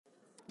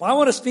Well, I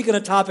want to speak on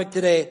a topic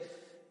today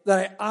that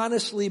I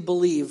honestly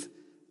believe,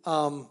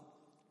 and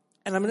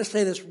I'm going to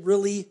say this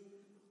really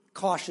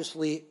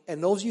cautiously,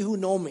 and those of you who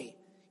know me,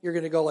 you're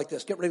going to go like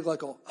this. Get ready to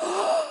go,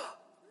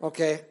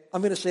 okay?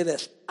 I'm going to say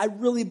this. I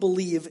really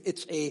believe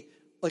it's a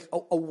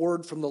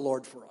word from the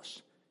Lord for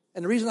us.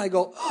 And the reason I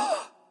go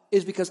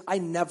is because I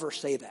never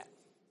say that.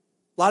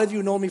 A lot of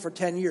you know me for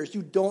 10 years.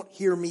 You don't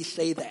hear me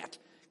say that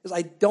because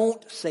I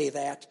don't say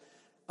that.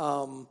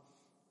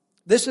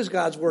 This is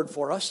God's word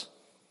for us.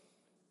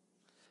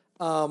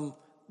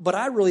 But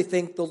I really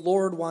think the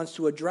Lord wants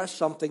to address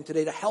something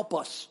today to help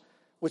us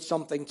with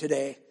something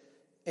today.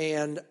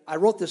 And I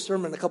wrote this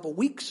sermon a couple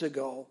weeks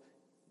ago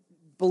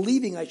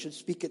believing I should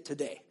speak it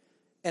today.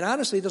 And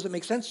honestly, it doesn't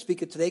make sense to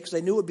speak it today because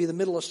I knew it would be the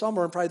middle of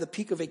summer and probably the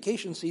peak of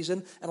vacation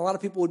season, and a lot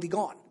of people would be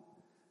gone.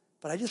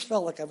 But I just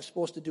felt like I was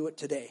supposed to do it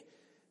today.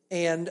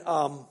 And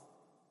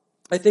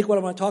I think what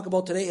I'm going to talk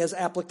about today has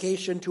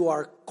application to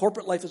our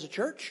corporate life as a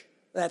church.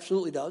 It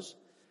absolutely does.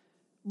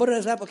 But it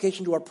has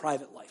application to our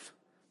private life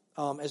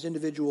as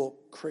individual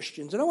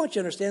Christians. And I want you to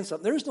understand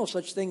something. There is no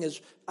such thing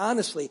as,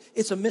 honestly,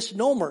 it's a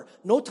misnomer.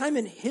 No time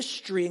in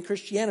history in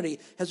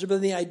Christianity has there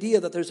been the idea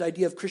that there's the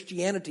idea of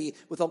Christianity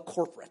without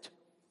corporate.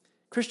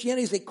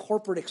 Christianity is a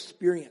corporate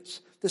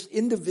experience. This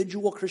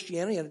individual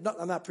Christianity, and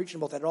I'm not preaching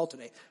about that at all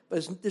today,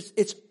 but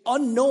it's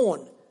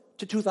unknown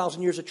to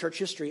 2,000 years of church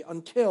history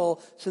until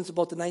since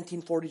about the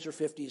 1940s or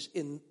 50s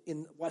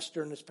in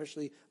Western,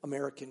 especially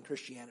American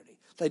Christianity.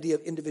 The idea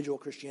of individual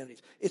Christianity.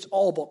 It's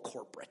all about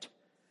corporate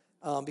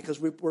because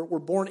we're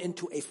born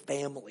into a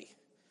family.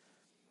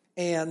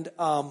 And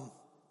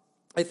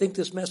I think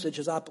this message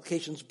has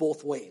applications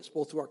both ways,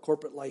 both to our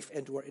corporate life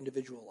and to our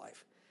individual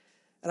life.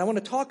 And I want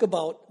to talk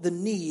about the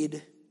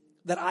need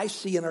that I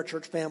see in our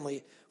church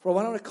family for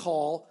what I want to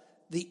call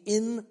the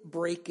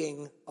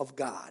inbreaking of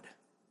God.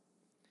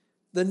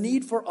 The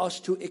need for us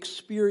to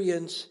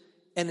experience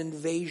an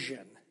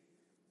invasion,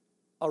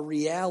 a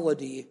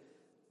reality,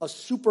 a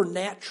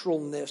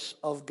supernaturalness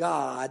of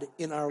God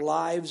in our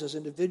lives as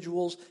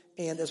individuals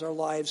and as our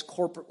lives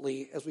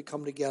corporately as we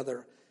come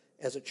together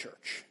as a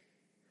church.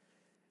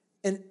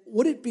 And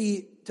would it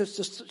be, to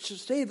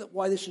say that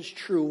why this is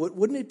true,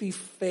 wouldn't it be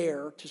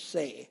fair to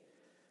say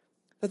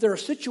that there are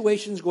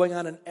situations going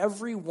on in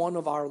every one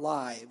of our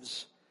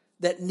lives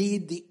that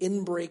need the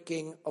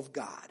inbreaking of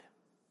God?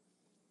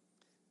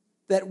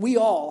 That we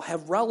all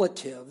have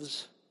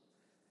relatives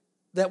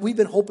that we've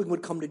been hoping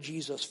would come to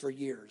Jesus for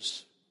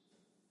years.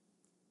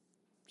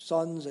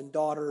 Sons and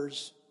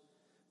daughters,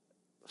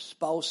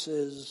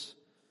 spouses,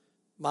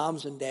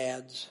 moms and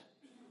dads.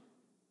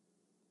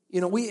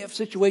 You know, we have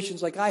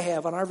situations like I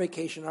have on our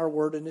vacation, our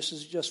word, and this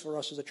is just for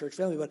us as a church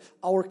family, but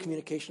our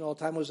communication all the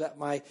time was that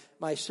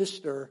my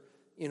sister,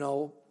 you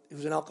know,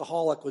 who's an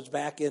alcoholic, was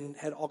back in,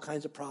 had all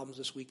kinds of problems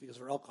this week because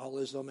of her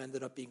alcoholism,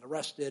 ended up being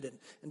arrested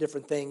and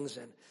different things,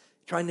 and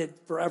trying to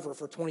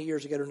for 20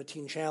 years to get her in a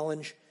teen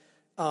challenge.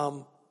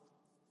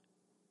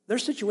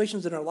 There's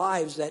situations in our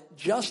lives that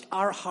just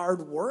our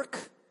hard work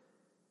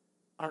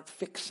aren't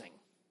fixing.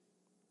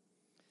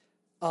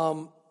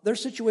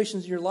 There's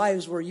situations in your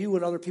lives where you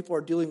and other people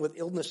are dealing with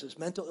illnesses,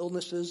 mental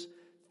illnesses,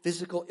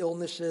 physical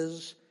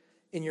illnesses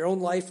in your own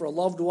life, or a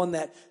loved one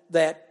that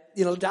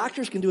you know,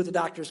 doctors can do what the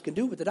doctors can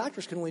do, but the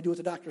doctors can only do what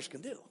the doctors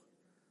can do.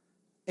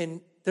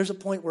 And there's a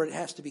point where it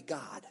has to be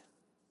God.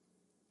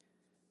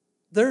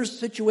 There's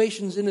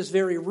situations in this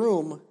very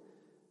room,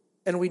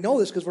 and we know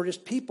this because we're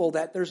just people,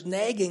 that there's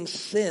nagging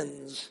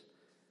sins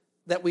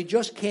that we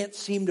just can't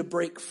seem to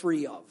break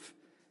free of.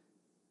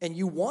 And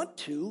you want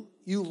to,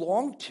 you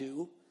long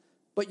to,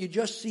 but you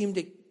just seem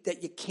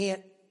that you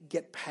can't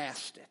get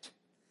past it.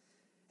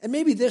 And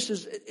maybe this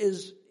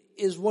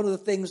is one of the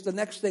things, the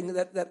next thing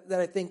that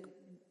I think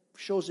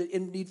shows the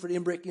need for the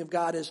inbreaking of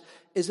God is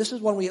this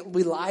is one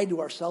we lie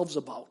to ourselves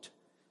about.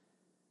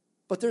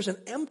 But there's an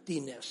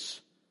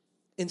emptiness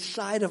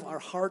inside of our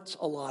hearts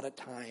a lot of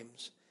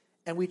times.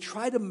 And we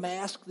try to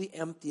mask the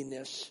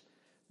emptiness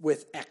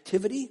with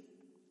activity,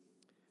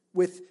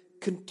 with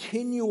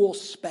continual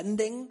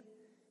spending.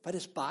 If I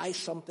just buy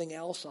something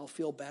else, I'll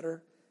feel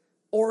better.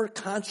 Or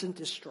constant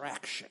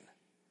distraction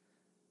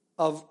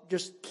of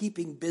just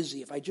keeping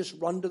busy. If I just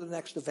run to the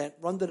next event,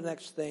 run to the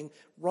next thing,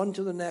 run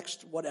to the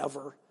next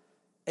whatever.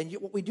 And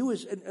what we do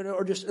is,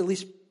 or just at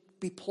least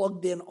be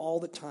plugged in all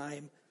the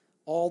time,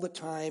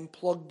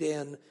 plugged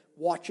in,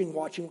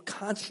 watching,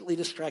 constantly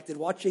distracted,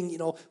 watching, you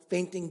know,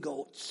 fainting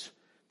goats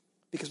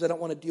because I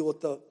don't want to deal with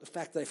the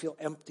fact that I feel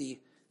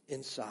empty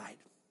inside.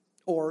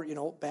 Or, you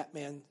know,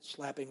 Batman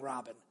slapping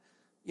Robin,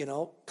 you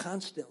know,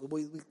 constantly.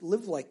 We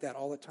live like that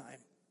all the time.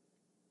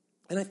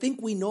 And I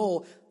think we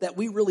know that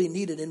we really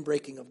need an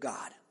inbreaking of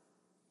God.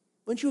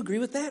 Wouldn't you agree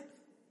with that?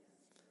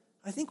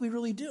 I think we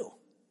really do.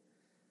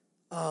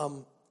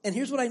 And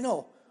here's what I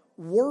know.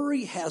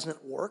 Worry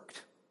hasn't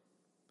worked.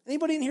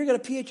 Anybody in here got a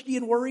PhD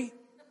in worry?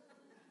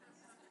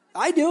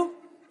 I do.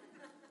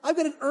 I've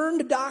got an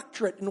earned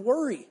doctorate in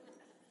worry.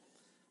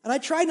 And I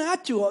try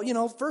not to. You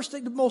know, first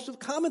thing, the most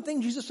common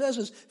thing Jesus says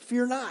is,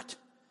 fear not.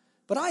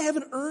 But I have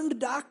an earned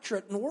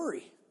doctorate in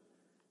worry.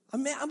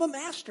 I'm a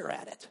master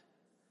at it.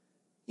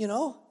 You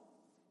know?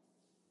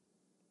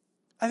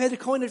 I've had to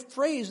coin a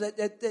phrase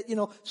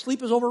that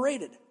sleep is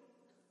overrated.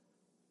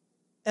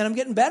 And I'm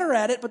getting better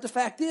at it, but the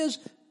fact is,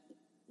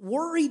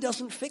 worry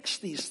doesn't fix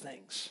these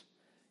things.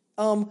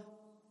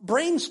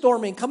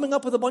 Brainstorming, coming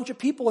up with a bunch of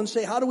people and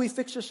say, how do we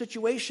fix the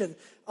situation,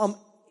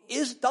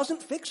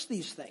 doesn't fix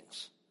these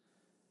things.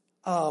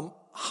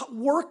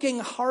 Working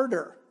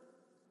harder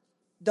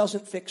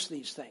doesn't fix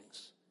these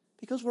things,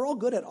 because we're all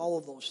good at all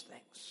of those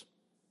things.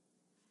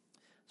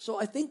 So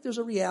I think there's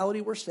a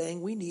reality we're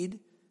saying we need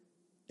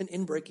an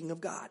inbreaking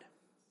of God.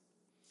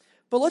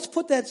 But let's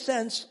put that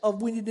sense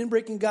of we need an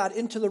inbreaking of God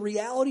into the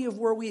reality of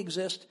where we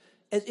exist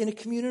in a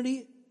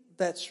community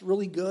that's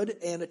really good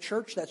and a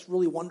church that's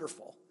really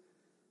wonderful.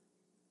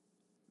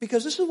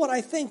 Because this is what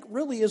I think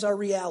really is our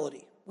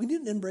reality. We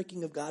need an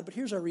inbreaking of God, but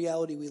here's our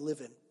reality we live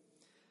in.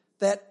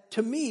 That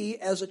to me,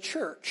 as a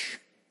church,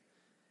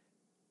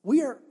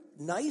 we are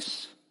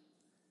nice,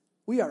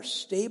 we are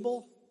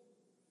stable,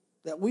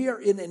 that we are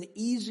in an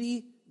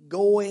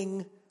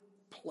easy-going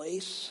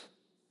place.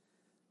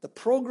 The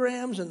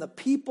programs and the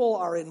people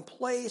are in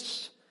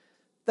place.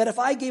 That if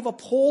I gave a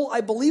poll,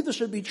 I believe this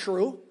would be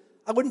true.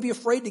 I wouldn't be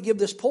afraid to give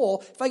this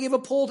poll. If I gave a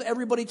poll to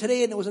everybody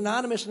today and it was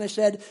anonymous and I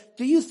said,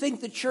 do you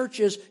think the church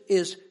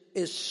is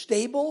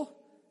stable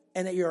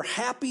and that you're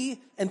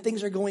happy and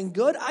things are going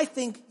good? I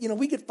think,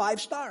 we get 5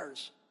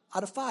 stars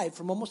out of 5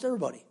 from almost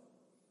everybody.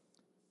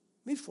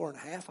 Maybe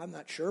 4.5, I'm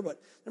not sure,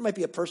 but there might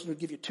be a person who'd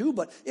give you 2,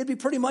 but it'd be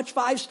pretty much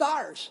 5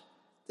 stars.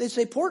 They'd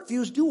say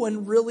Portview's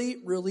doing really,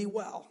 really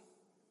well.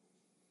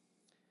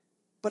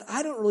 But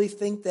I don't really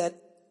think that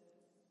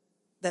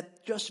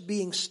just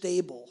being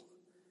stable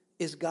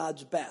is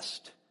God's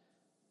best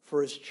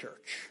for his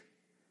church.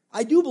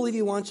 I do believe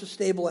he wants us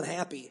stable and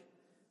happy,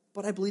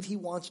 but I believe he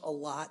wants a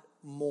lot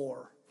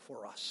more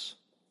for us.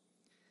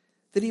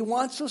 That he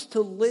wants us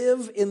to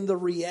live in the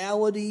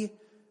reality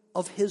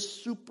of his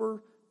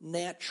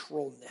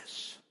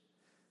supernaturalness.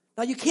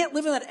 Now, you can't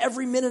live in that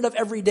every minute of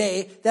every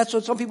day. That's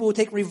what some people would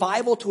take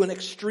revival to an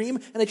extreme,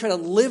 and they try to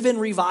live in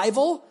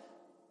revival.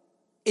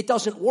 It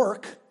doesn't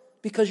work,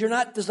 because you're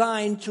not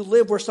designed to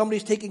live where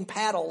somebody's taking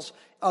paddles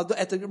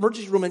at the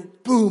emergency room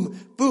and boom,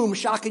 boom,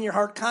 shocking your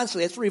heart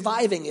constantly. That's what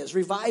reviving is,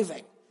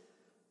 reviving.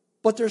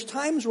 But there's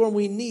times when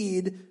we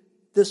need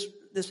this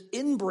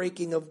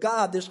inbreaking of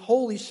God, this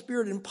Holy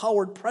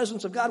Spirit-empowered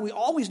presence of God. We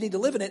always need to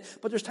live in it,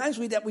 but there's times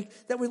that we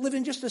live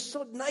in just this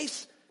so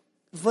nice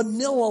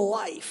vanilla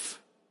life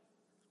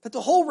that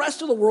the whole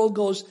rest of the world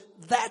goes,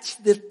 that's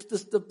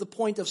the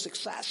point of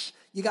success.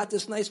 You got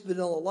this nice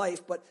vanilla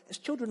life, but as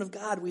children of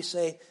God, we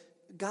say,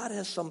 God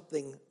has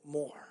something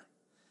more.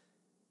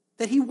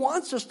 That he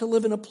wants us to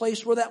live in a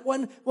place where that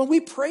when we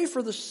pray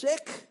for the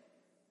sick,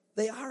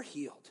 they are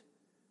healed.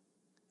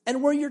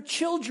 And where your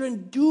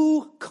children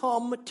do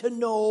come to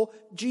know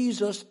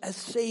Jesus as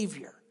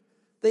Savior,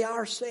 they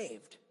are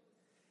saved.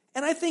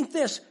 And I think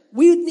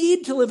we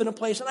need to live in a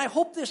place, and I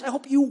hope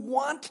you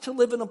want to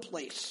live in a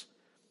place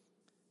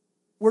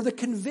where the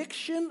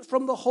conviction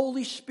from the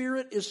Holy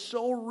Spirit is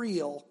so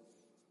real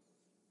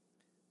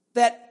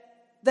that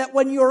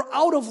when you're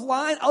out of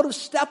line, out of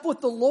step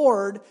with the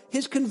Lord,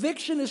 his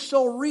conviction is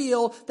so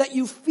real that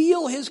you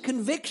feel his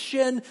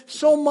conviction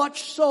so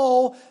much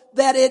so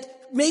that it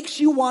makes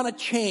you want to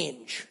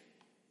change.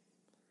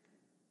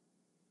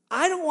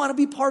 I don't want to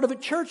be part of a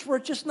church where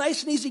it's just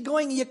nice and easy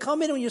going and you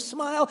come in and you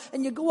smile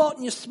and you go out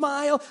and you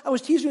smile. I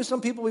was teasing with some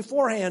people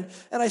beforehand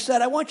and I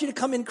said, I want you to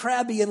come in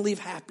crabby and leave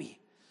happy.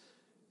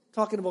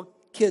 Talking about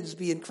kids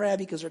being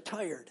crabby because they're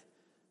tired.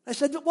 I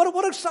said, what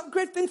a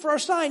great thing for our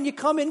sign. You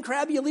come in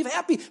crabby, you leave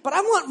happy. But I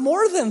want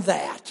more than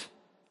that.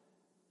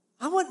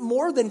 I want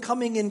more than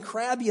coming in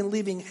crabby and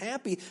leaving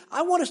happy.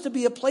 I want us to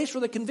be a place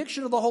where the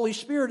conviction of the Holy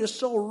Spirit is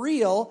so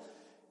real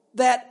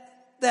that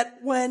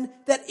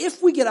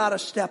if we get out of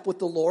step with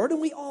the Lord,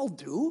 and we all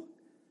do,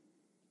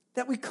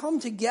 that we come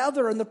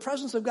together and the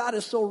presence of God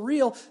is so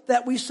real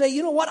that we say,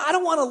 you know what, I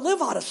don't want to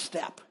live out of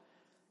step.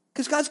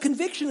 Because God's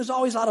conviction is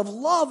always out of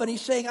love, and he's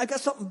saying, I got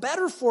something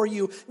better for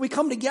you. We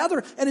come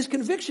together, and his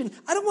conviction,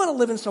 I don't want to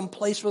live in some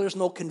place where there's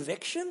no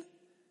conviction.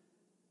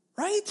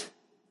 Right?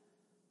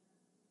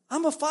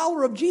 I'm a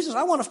follower of Jesus.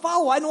 I want to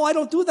follow. I know I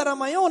don't do that on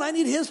my own. I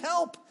need his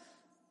help.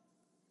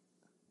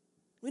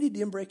 We need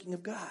the inbreaking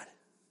of God.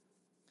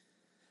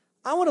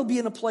 I want to be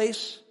in a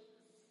place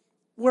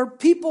where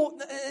people,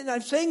 and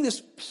I'm saying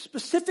this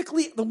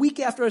specifically the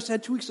week after I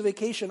had 2 weeks of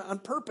vacation on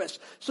purpose,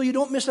 so you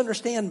don't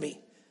misunderstand me.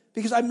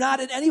 Because I'm not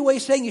in any way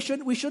saying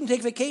we shouldn't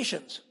take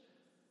vacations.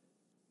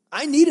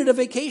 I needed a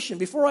vacation.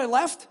 Before I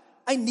left,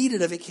 I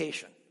needed a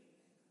vacation.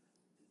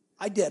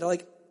 I did.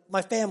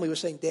 My family was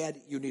saying, Dad,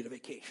 you need a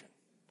vacation.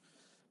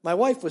 My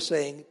wife was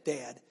saying,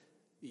 Dad,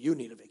 you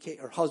need a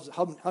vacation. Or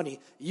honey,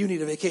 you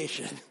need a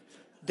vacation.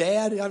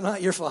 Dad, I'm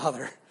not your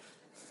father.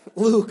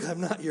 Luke,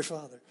 I'm not your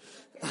father.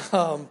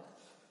 But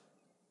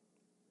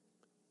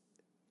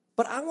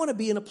I want to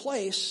be in a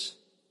place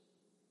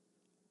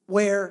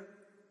where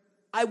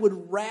I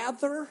would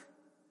rather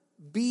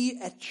be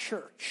at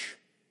church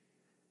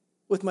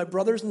with my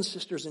brothers and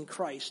sisters in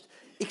Christ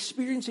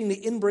experiencing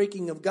the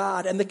inbreaking of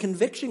God and the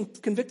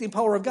convicting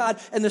power of God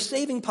and the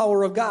saving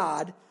power of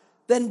God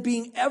than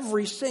being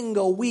every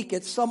single week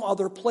at some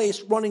other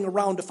place running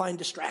around to find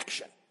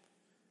distraction.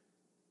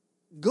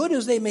 Good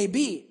as they may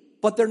be,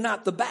 but they're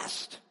not the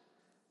best.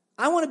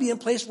 I want to be in a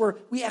place where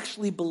we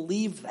actually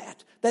believe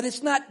that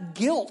it's not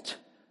guilt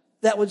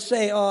that would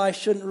say, oh, I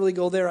shouldn't really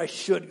go there, I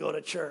should go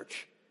to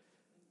church.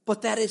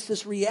 But that it's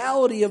this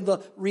reality of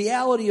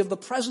the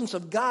presence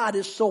of God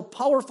is so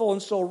powerful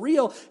and so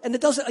real. And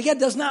it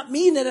does not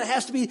mean that it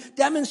has to be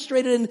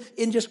demonstrated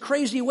in just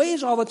crazy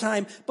ways all the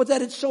time, but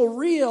that it's so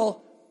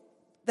real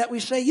that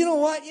we say, you know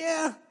what,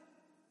 yeah,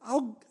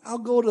 I'll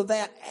go to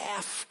that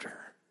after.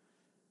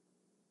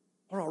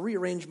 Or I'll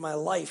rearrange my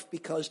life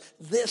because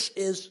this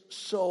is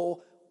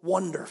so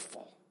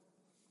wonderful.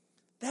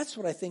 That's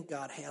what I think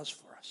God has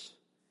for us.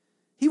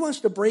 He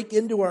wants to break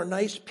into our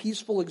nice,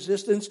 peaceful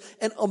existence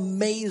and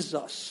amaze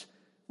us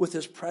with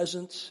His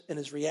presence and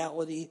His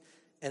reality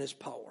and His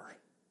power.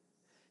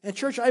 And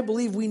church, I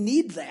believe we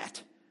need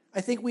that.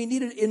 I think we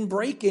need an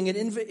inbreaking,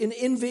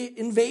 an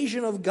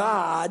invasion of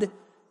God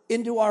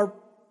into our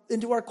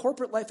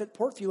corporate life at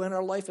Portview and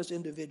our life as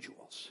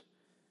individuals.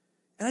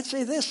 And I'd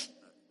say this,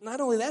 not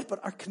only that,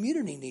 but our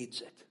community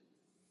needs it.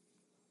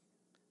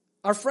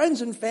 Our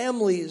friends and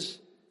families,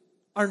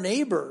 our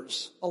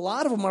neighbors, a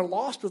lot of them are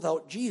lost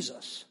without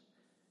Jesus.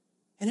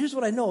 And here's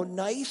what I know,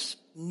 nice,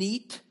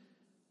 neat,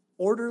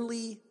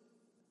 orderly,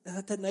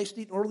 not that nice,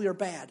 neat, orderly or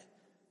bad,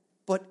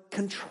 but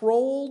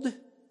controlled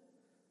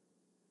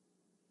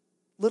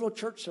little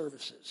church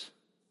services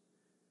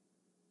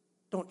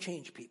don't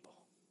change people.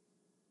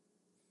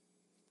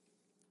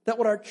 That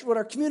what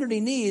our community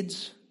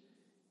needs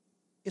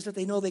is that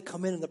they know they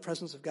come in and the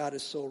presence of God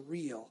is so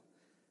real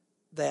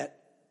that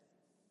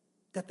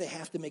they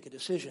have to make a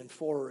decision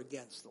for or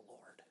against the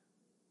Lord.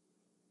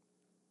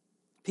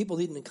 People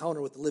need an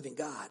encounter with the living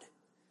God,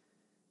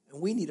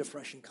 and we need a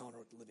fresh encounter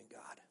with the living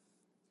God.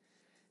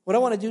 What I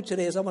want to do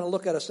today is I want to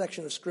look at a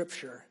section of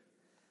Scripture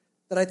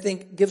that I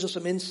think gives us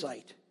some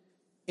insight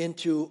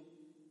into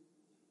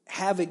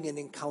having an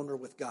encounter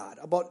with God,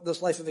 about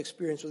this life of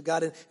experience with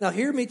God. And now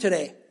hear me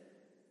today.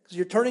 Because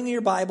you're turning in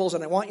your Bibles,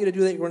 and I want you to do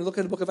that. You're going to look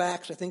at the book of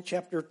Acts, I think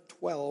chapter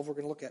 12, we're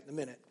going to look at in a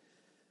minute.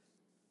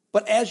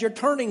 But as you're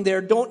turning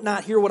there, don't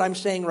not hear what I'm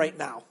saying right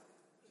now.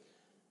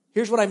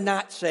 Here's what I'm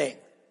not saying.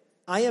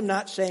 I am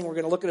not saying we're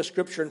going to look at a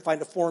scripture and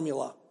find a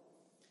formula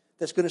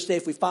that's going to say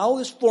if we follow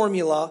this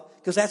formula,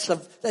 because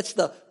that's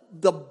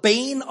the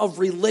bane of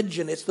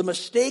religion. It's the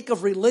mistake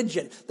of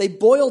religion. They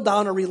boil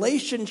down a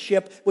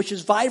relationship which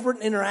is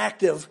vibrant and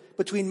interactive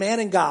between man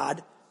and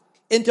God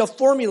into a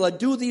formula,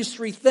 do these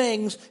three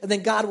things, and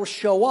then God will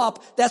show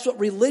up. That's what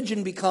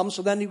religion becomes.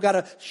 So then you've got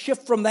to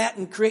shift from that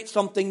and create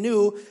something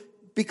new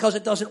because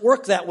it doesn't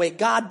work that way.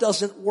 God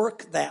doesn't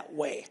work that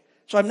way.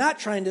 So I'm not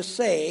trying to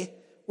say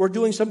we're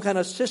doing some kind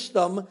of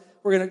system.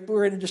 We're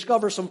going to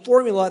discover some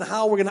formula on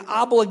how we're going to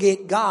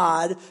obligate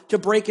God to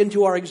break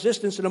into our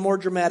existence in a more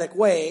dramatic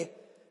way.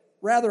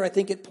 Rather, I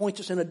think it points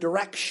us in a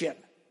direction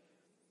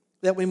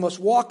that we must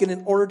walk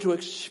in order to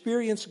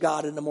experience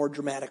God in a more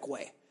dramatic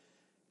way.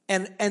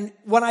 And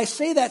when I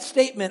say that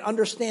statement,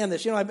 understand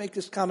this. You know, I make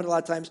this comment a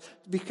lot of times.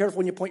 Be careful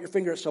when you point your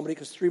finger at somebody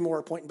because three more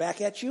are pointing back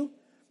at you.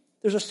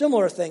 There's a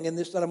similar thing in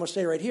this that I'm going to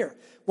say right here.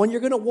 When you're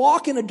going to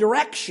walk in a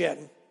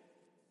direction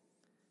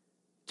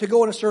to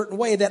go in a certain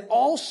way, that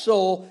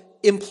also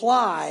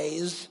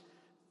implies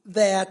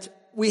that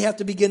we have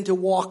to begin to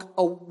walk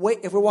away.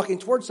 If we're walking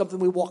towards something,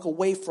 we walk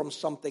away from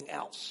something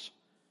else.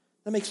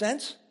 That make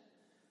sense?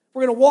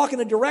 We're going to walk in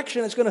a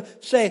direction that's going to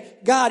say,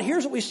 God,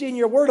 here's what we see in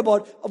your word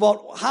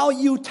about how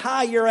you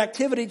tie your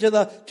activity to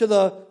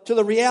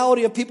the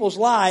reality of people's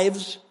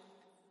lives.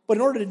 But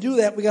in order to do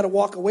that, we got to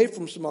walk away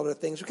from some other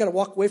things. We got to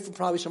walk away from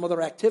probably some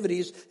other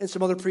activities and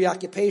some other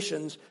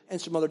preoccupations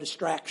and some other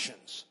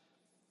distractions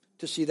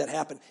to see that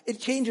happen. It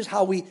changes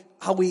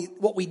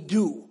what we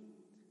do,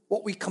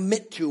 what we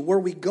commit to, where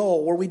we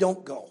go, where we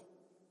don't go.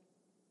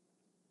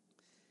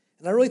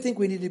 And I really think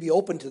we need to be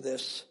open to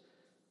this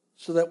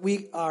so that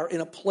we are in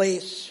a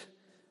place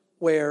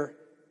where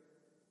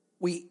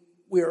we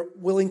are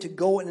willing to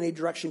go in any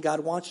direction God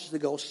wants us to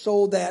go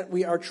so that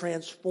we are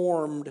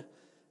transformed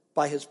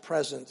by His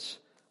presence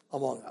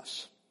among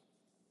us.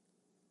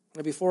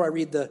 Now, before I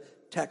read the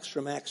text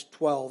from Acts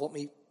 12, let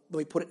me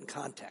put it in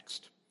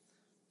context.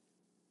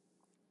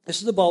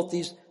 This is about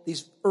these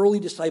early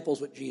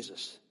disciples with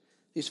Jesus.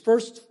 These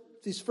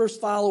first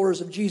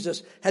followers of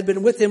Jesus had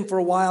been with Him for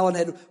a while and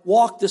had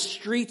walked the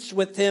streets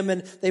with Him,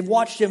 and they've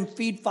watched Him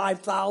feed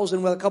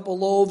 5,000 with a couple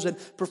loaves and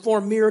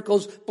perform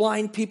miracles.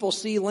 Blind people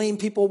see, lame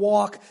people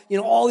walk. You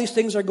know, all these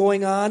things are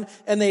going on,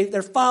 and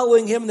they're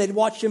following Him, and they'd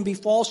watched Him be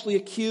falsely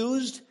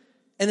accused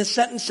and then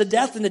sentenced to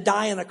death and to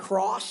die on a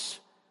cross.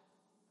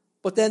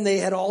 But then they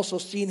had also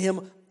seen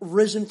Him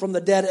risen from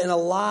the dead and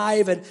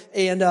alive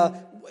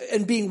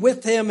and being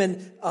with Him,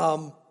 and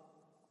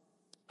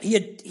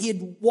He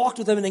had walked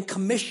with them and then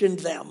commissioned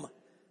them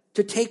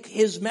to take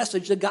His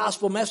message, the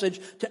gospel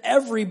message, to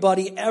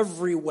everybody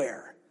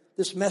everywhere.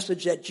 This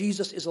message that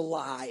Jesus is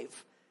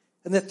alive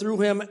and that through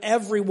him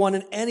everyone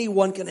and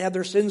anyone can have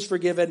their sins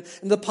forgiven,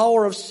 and the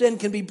power of sin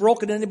can be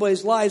broken in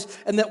anybody's lives,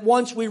 and that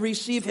once we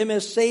receive him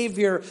as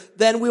Savior,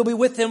 then we'll be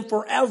with him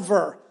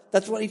forever.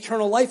 That's what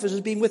eternal life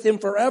is being with him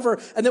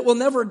forever, and that we'll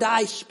never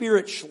die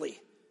spiritually.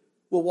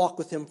 We'll walk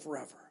with him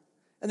forever.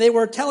 And they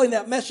were telling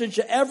that message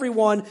to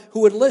everyone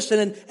who would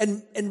listen,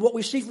 and what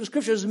we see from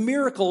Scripture is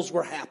miracles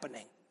were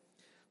happening.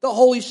 The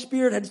Holy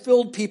Spirit had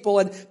filled people,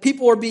 and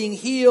people were being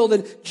healed,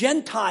 and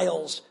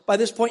Gentiles, by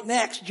this point in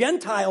Acts,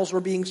 Gentiles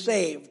were being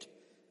saved.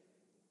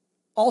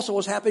 Also, what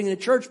was happening in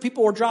the church,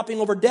 people were dropping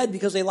over dead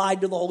because they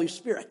lied to the Holy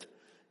Spirit.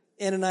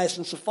 Ananias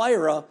and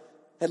Sapphira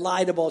had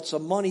lied about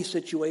some money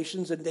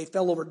situations, and they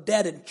fell over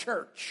dead in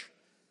church.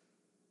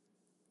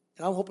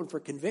 And I'm hoping for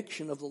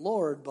conviction of the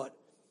Lord, but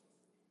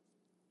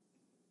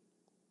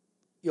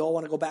you all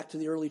want to go back to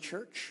the early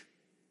church?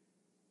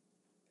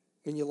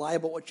 And you lie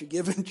about what you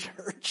give in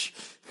church?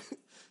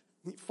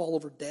 You fall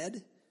over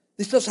dead?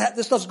 This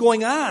stuff's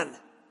going on.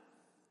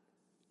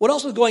 What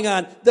else is going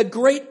on? The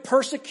great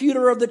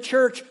persecutor of the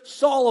church,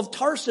 Saul of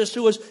Tarsus,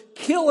 who was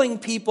killing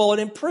people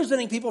and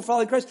imprisoning people for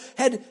following Christ,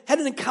 had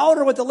an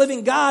encounter with the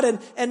living God,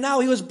 and now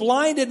he was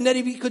blinded, and that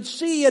he could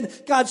see, and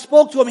God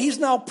spoke to him. He's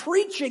now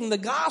preaching the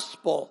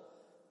gospel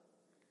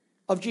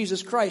of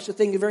Jesus Christ,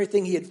 the very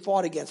thing he had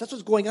fought against. That's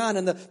what's going on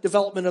in the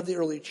development of the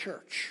early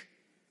church.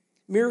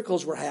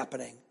 Miracles were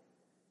happening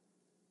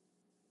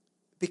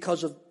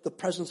because of the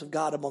presence of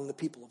God among the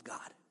people of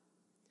God.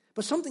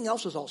 But something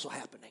else was also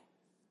happening.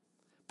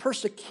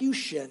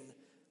 Persecution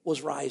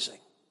was rising.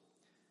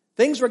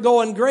 Things were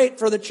going great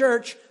for the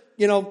church.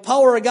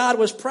 Power of God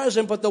was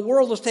present, but the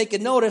world was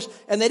taking notice,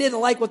 and they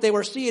didn't like what they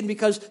were seeing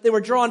because they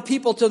were drawing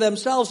people to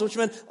themselves, which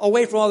meant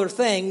away from other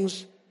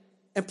things.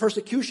 And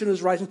persecution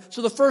is rising.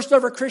 So the first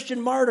ever Christian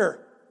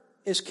martyr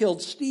is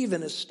killed.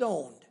 Stephen is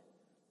stoned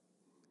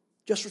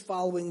just for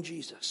following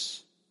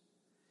Jesus.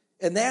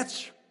 And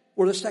that's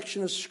where the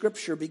section of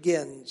Scripture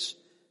begins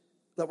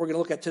that we're going to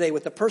look at today,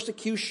 with the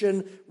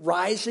persecution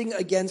rising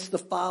against the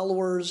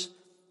followers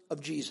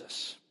of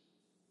Jesus.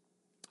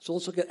 So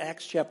let's look at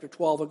Acts chapter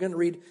 12. I'm going to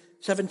read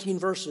 17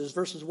 verses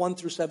 1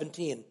 through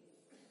 17.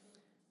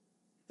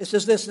 It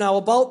says this: Now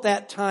about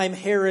that time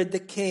Herod the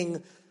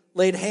king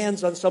laid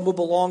hands on some who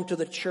belonged to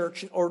the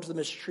church in order to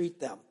mistreat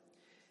them.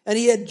 And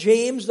he had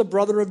James, the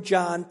brother of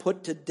John,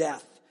 put to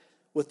death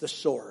with the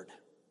sword.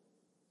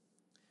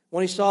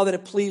 When he saw that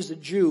it pleased the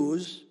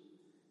Jews,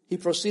 he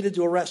proceeded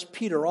to arrest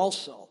Peter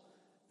also.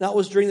 Now it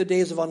was during the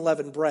days of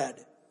unleavened bread.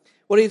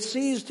 When he had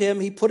seized him,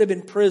 he put him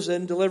in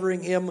prison,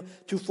 delivering him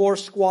to 4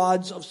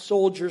 squads of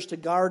soldiers to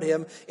guard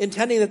him,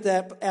 intending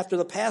that after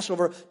the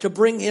Passover to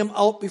bring him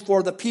out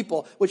before the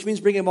people, which means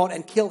bring him out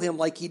and kill him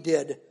like he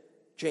did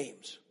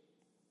James.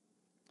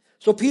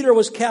 So Peter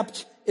was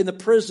kept in the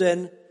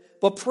prison,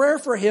 but prayer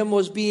for him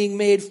was being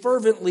made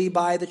fervently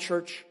by the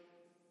church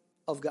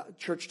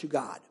to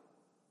God.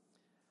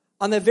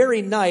 On that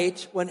very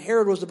night, when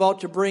Herod was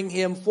about to bring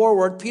him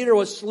forward, Peter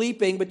was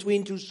sleeping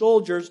between 2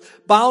 soldiers,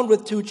 bound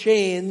with 2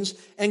 chains,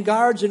 and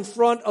guards in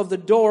front of the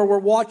door were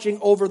watching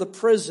over the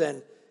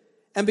prison.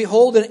 And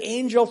behold, an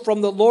angel from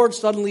the Lord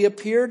suddenly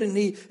appeared, and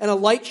a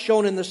light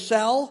shone in the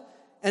cell,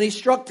 and he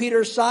struck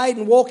Peter's side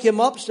and woke him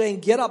up, saying,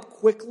 "Get up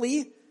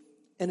quickly."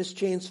 And his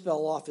chains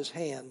fell off his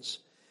hands.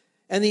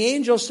 And the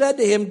angel said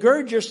to him,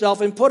 "Gird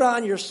yourself and put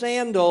on your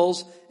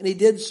sandals." And he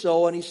did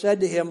so, and he said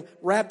to him,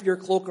 "Wrap your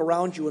cloak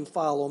around you and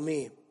follow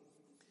me."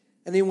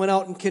 And he went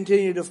out and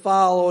continued to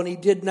follow, and he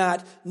did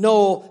not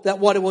know that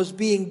what was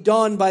being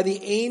done by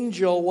the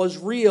angel was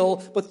real,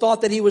 but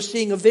thought that he was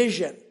seeing a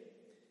vision.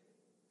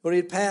 When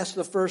he had passed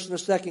the first and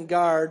the second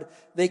guard,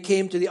 they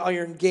came to the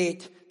iron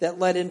gate that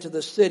led into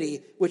the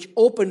city, which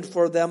opened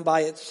for them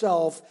by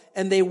itself,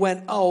 and they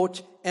went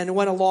out and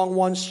went along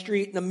one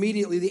street, and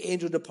immediately the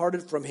angel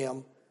departed from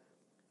him.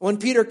 When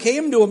Peter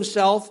came to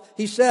himself,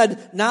 he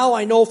said, "Now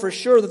I know for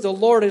sure that the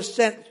Lord has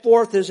sent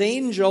forth his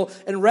angel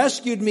and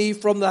rescued me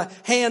from the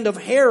hand of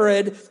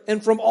Herod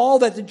and from all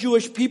that the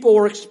Jewish people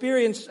were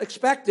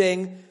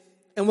expecting."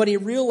 And when he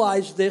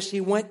realized this,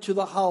 he went to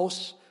the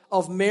house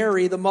of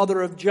Mary, the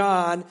mother of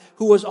John,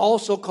 who was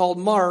also called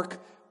Mark,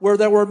 where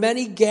there were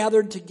many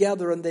gathered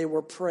together, and they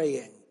were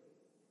praying.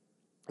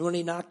 And when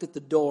he knocked at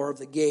the door of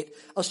the gate,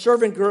 a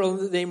servant girl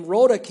named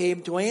Rhoda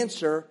came to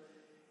answer,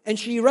 and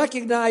she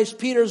recognized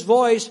Peter's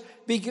voice.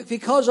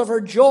 Because of her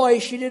joy,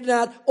 she did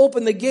not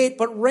open the gate,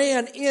 but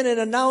ran in and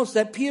announced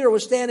that Peter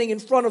was standing in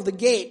front of the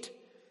gate.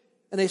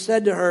 And they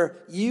said to her,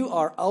 "You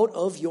are out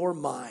of your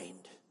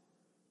mind."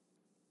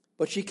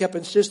 But she kept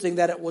insisting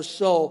that it was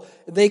so.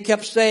 They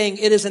kept saying,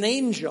 "It is an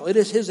angel. It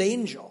is his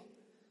angel."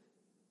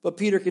 But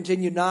Peter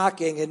continued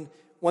knocking, and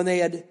when they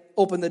had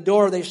opened the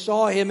door, they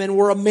saw him and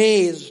were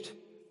amazed.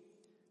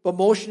 But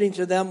motioning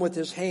to them with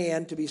his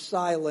hand to be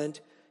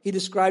silent, he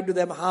described to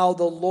them how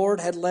the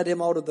Lord had led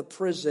him out of the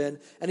prison.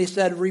 And he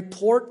said,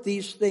 "Report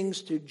these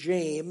things to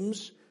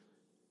James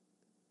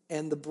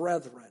and the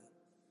brethren."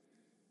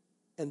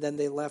 And then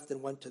they left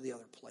and went to the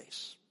other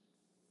place.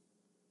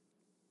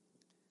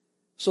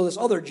 So this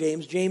other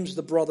James, James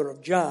the brother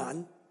of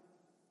John,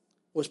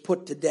 was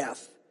put to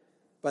death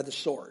by the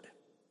sword.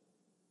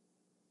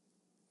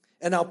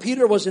 And now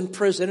Peter was in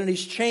prison, and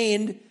he's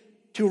chained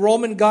to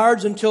Roman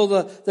guards until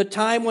the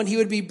time when he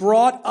would be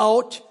brought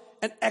out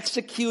and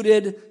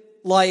executed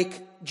like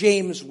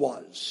James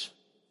was.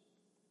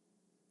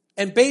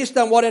 And based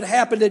on what had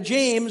happened to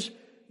James,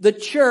 the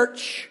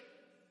church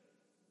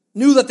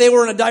knew that they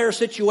were in a dire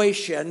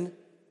situation.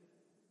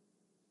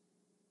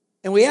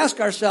 And we ask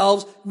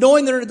ourselves,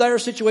 knowing they're in a dire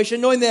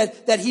situation, knowing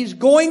that he's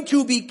going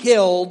to be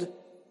killed,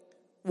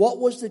 what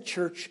was the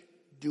church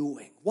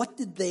doing? What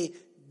did they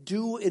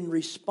do in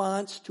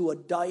response to a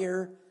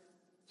dire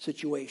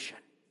situation?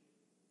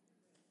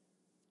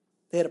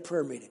 They had a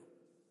prayer meeting.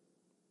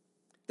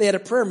 They had a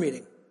prayer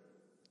meeting.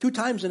 2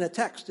 times in a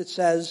text it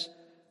says,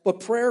 but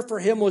prayer for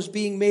him was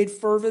being made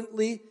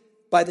fervently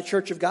by the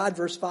church of God,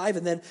 verse 5,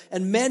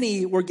 and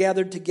many were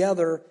gathered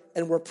together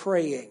and were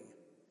praying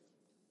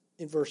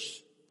in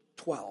verse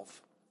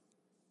 12.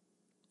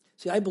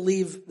 See, I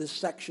believe this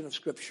section of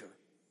Scripture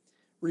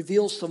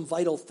reveals some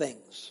vital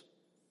things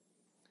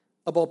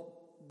about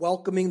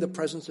welcoming the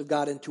presence of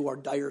God into our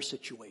dire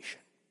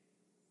situation.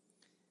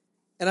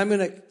 And I'm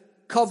going to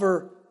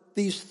cover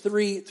these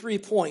three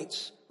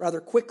points rather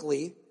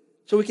quickly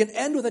so we can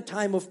end with a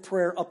time of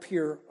prayer up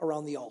here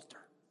around the altar,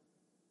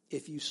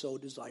 if you so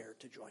desire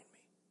to join me.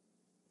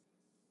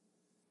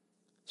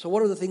 So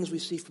what are the things we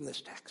see from this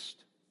text?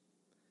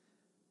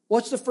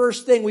 What's the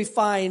first thing we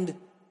find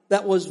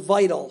that was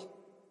vital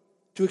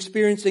to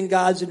experiencing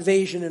God's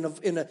invasion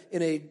in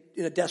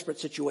a desperate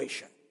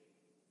situation?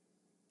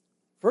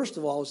 First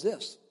of all is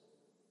this.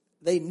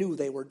 They knew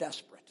they were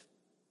desperate.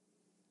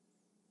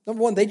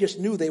 Number one, they just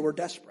knew they were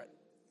desperate.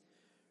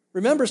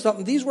 Remember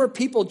something, these were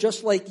people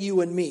just like you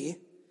and me,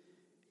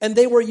 and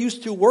they were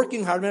used to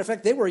working hard. Matter of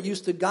fact, they were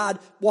used to God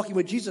walking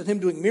with Jesus and him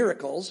doing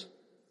miracles.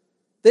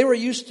 They were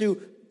used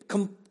to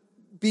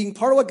being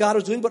part of what God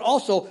was doing, but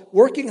also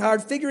working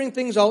hard, figuring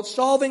things out,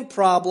 solving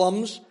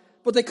problems.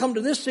 But they come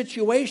to this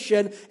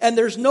situation, and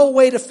there's no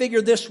way to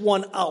figure this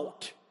one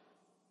out.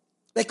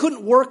 They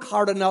couldn't work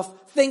hard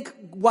enough, think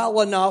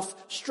well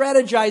enough,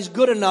 strategize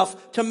good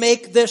enough to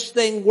make this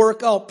thing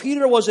work out.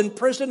 Peter was in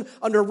prison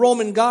under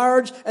Roman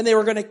guards, and they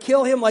were going to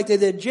kill him like they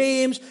did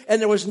James,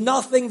 and there was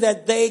nothing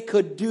that they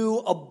could do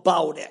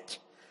about it.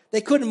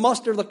 They couldn't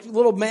muster the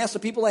little mass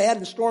of people they had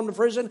and storm the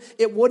prison.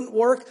 It wouldn't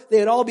work.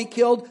 They'd all be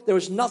killed. There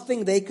was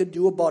nothing they could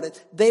do about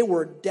it. They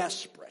were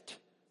desperate.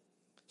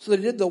 So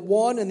they did the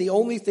one and the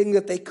only thing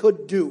that they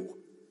could do.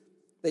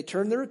 They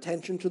turned their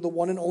attention to the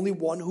one and only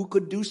one who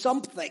could do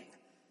something,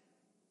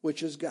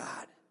 which is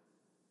God.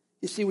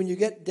 You see, when you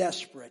get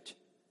desperate,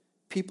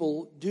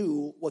 people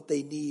do what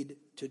they need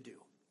to do.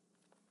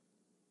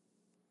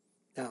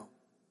 Now,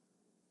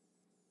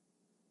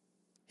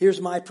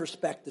 here's my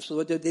perspective. So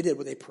what they did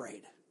was they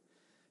prayed.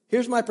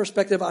 Here's my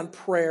perspective on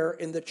prayer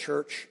in the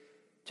church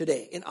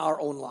today, in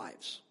our own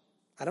lives.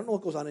 I don't know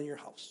what goes on in your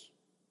house.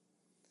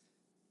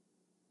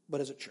 But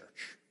as a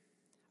church,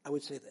 I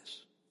would say this.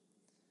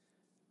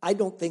 I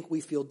don't think we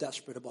feel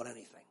desperate about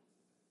anything.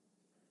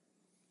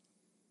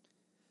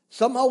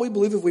 Somehow we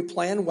believe if we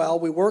plan well,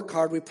 we work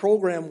hard, we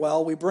program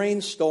well, we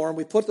brainstorm,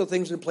 we put the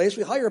things in place,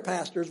 we hire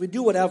pastors, we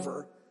do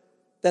whatever,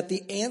 that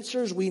the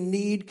answers we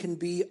need can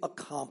be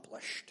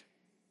accomplished.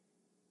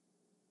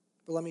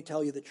 But let me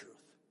tell you the truth.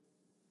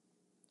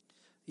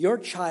 Your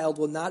child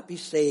will not be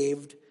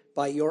saved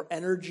by your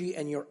energy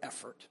and your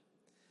effort,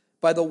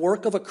 by the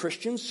work of a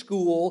Christian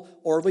school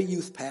or of a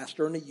youth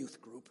pastor in a youth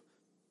group.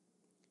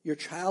 Your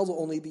child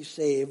will only be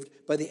saved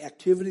by the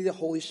activity of the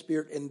Holy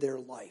Spirit in their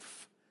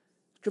life.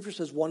 Scripture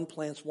says one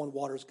plants, one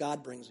waters,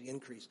 God brings the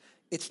increase.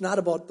 It's not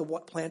about the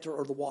planter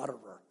or the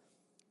waterer.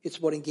 It's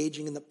about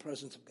engaging in the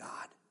presence of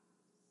God.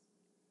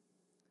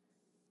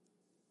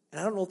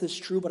 And I don't know if this is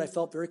true, but I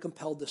felt very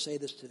compelled to say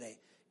this today.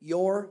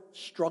 Your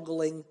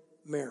struggling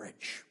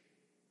marriage,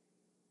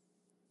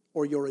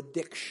 or your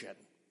addiction,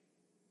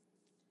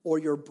 or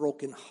your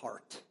broken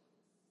heart,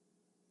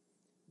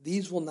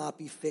 these will not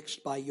be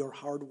fixed by your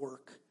hard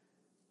work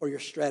or your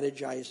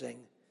strategizing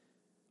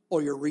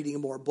or your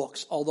reading more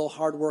books. Although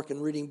hard work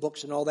and reading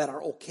books and all that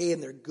are okay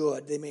and they're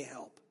good, they may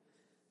help.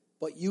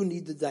 But you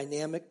need the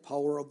dynamic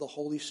power of the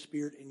Holy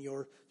Spirit in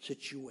your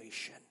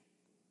situation.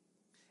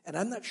 And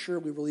I'm not sure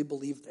we really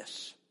believe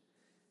this,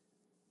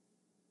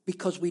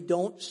 because we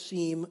don't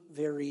seem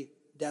very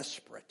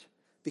desperate,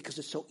 because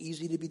it's so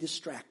easy to be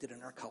distracted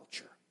in our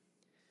culture.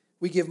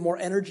 We give more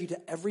energy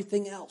to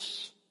everything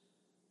else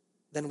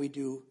than we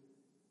do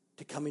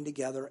to coming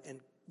together and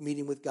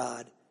meeting with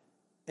God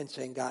and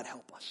saying, God,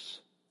 help us.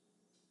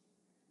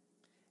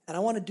 And I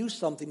want to do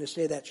something to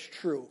say that's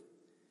true.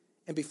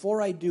 And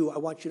before I do, I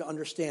want you to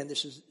understand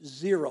this is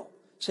zero.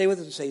 Say with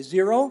us and say,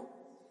 zero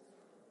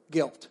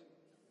guilt.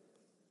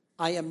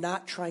 I am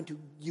not trying to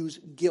use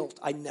guilt.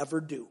 I never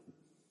do.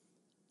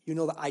 You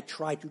know that I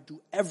try to do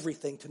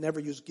everything to never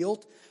use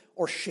guilt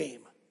or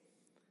shame.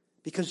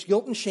 Because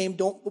guilt and shame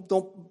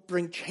don't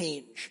bring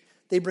change.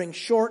 They bring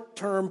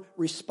short-term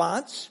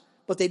response,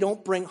 but they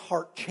don't bring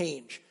heart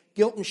change.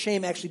 Guilt and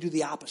shame actually do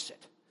the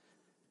opposite.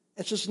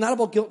 And so it's not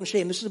about guilt and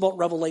shame. This is about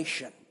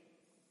revelation.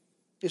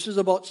 This is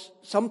about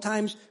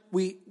sometimes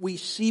we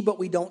see but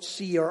we don't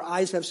see. Our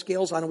eyes have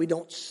scales on and we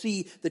don't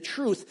see the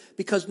truth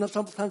because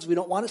sometimes we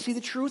don't want to see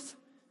the truth,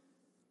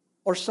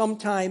 or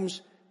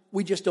sometimes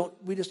we just don't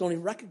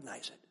even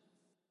recognize it.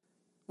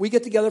 We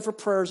get together for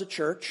prayers at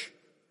church,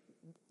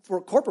 for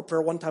a corporate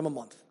prayer one time a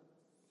month,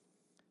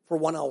 for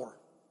 1 hour,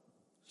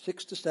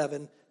 6 to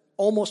 7,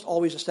 almost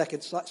always the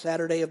second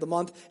Saturday of the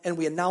month, and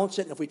we announce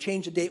it, and if we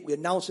change the date, we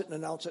announce it and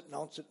announce it,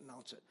 announce it,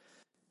 announce it.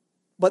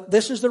 But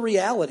this is the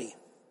reality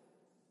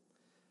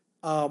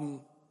of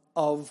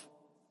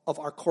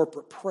our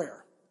corporate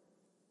prayer.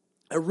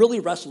 I really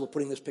wrestled with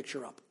putting this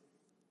picture up.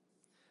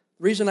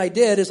 The reason I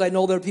did is I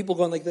know there are people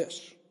going like this.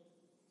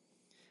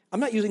 I'm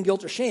not using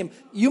guilt or shame.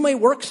 You may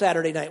work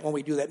Saturday night when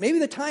we do that. Maybe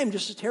the time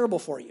just is terrible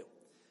for you.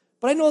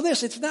 But I know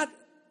this, it's not,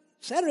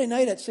 Saturday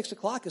night at 6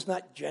 o'clock is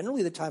not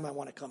generally the time I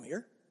want to come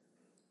here.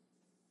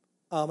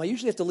 I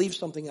usually have to leave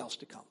something else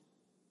to come.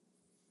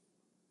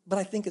 But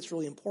I think it's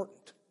really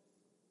important.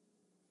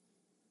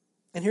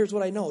 And here's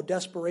what I know.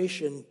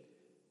 Desperation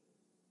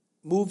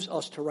moves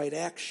us to right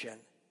action.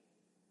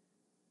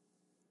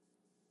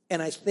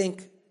 And I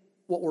think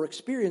what we're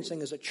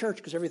experiencing as a church,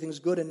 because everything's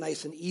good and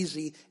nice and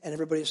easy, and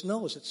everybody just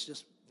knows it's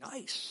just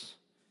nice.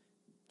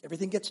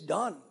 Everything gets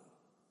done.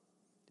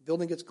 The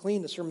building gets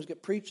cleaned, the sermons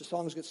get preached, the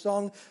songs get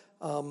sung,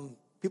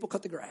 people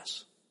cut the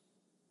grass.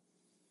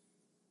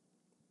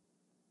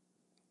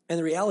 And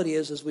the reality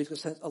is we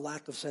have a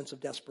lack of sense of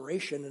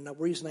desperation, and the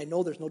reason I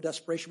know there's no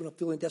desperation when I'm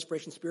feeling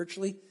desperation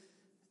spiritually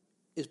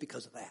is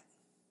because of that.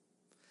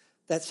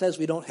 That says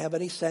we don't have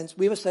any sense.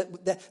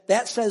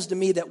 That says to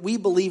me that we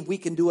believe we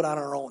can do it on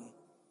our own.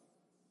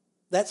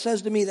 That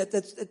says to me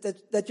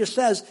that just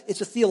says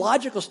it's a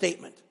theological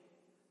statement.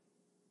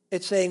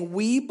 It's saying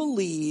we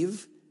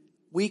believe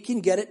we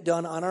can get it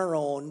done on our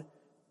own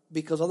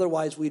because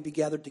otherwise we'd be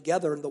gathered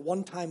together. And the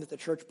one time that the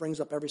church brings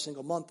up every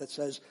single month that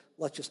says,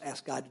 let's just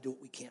ask God to do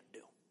what we can't do.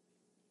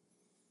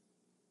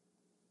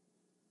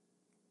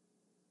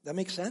 That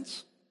makes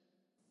sense?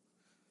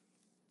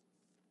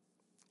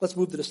 Let's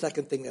move to the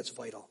second thing that's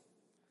vital.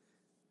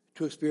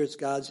 To experience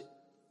God's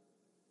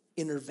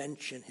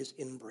intervention, his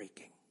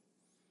inbreaking.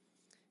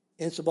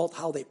 And it's about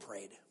how they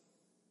prayed.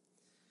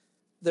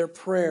 Their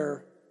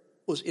prayer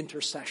was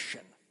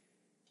intercession.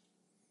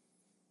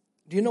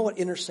 Do you know what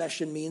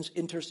intercession means?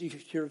 You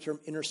hear the term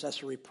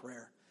intercessory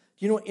prayer.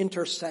 Do you know what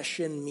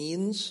intercession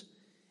means?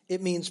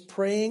 It means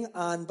praying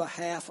on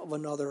behalf of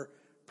another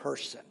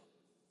person.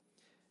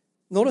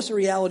 Notice the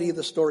reality of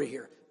the story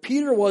here.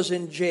 Peter was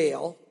in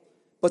jail,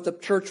 but the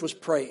church was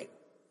praying.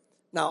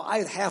 Now,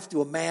 I have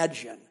to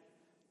imagine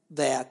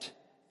that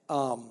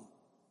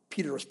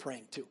Peter was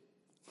praying too,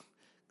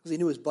 because he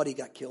knew his buddy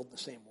got killed in the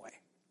same way.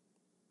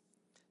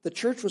 The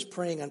church was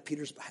praying on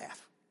Peter's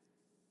behalf.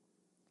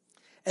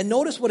 And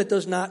notice what it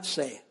does not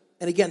say.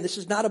 And again, this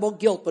is not about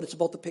guilt, but it's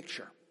about the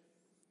picture.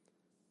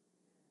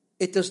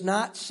 It does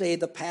not say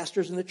the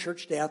pastors and the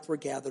church staff were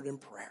gathered in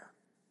prayer.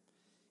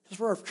 Because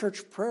for our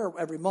church prayer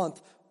every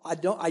month, I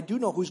do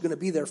know who's going to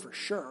be there for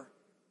sure.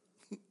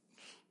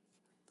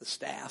 The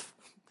staff,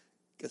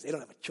 because they don't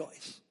have a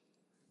choice.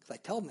 Because I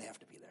tell them they have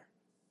to be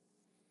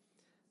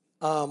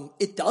there.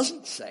 It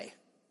doesn't say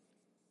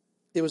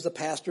it was the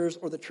pastors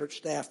or the church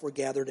staff were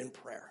gathered in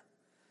prayer.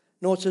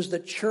 No, it says the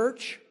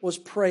church was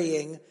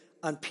praying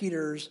on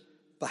Peter's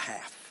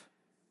behalf.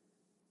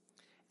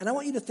 And I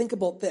want you to think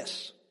about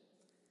this.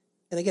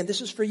 And again, this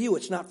is for you,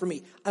 it's not for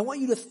me. I want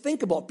you to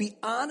think about, be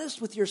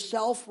honest with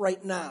yourself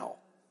right now.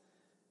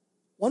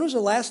 When was the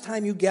last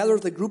time you gathered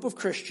with a group of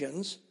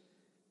Christians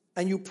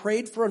and you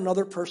prayed for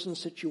another person's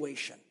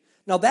situation?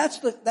 Now that's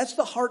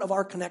the heart of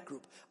our Connect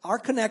group. Our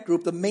Connect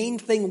group, the main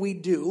thing we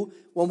do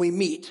when we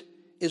meet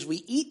is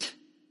we eat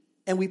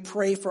and we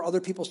pray for other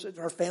people's,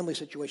 our family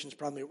situations,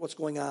 probably what's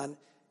going on,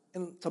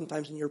 and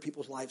sometimes in your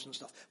people's lives and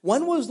stuff.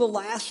 When was the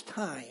last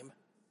time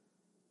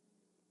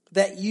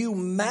that you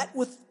met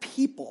with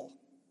people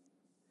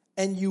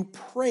and you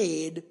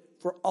prayed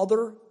for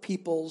other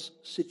people's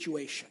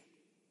situation?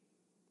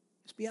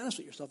 Just be honest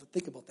with yourself and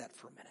think about that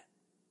for a minute.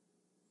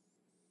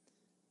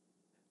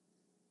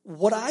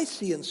 What I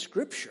see in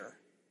Scripture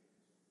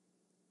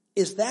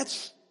is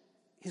that's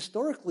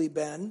historically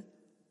been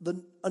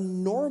a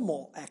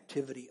normal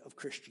activity of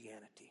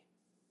Christianity.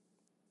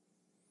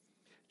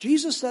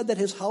 Jesus said that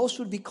his house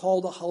would be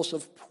called a house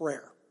of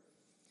prayer.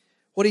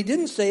 What he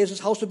didn't say is his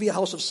house would be a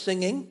house of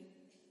singing.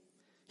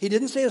 He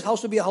didn't say his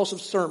house would be a house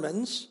of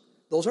sermons.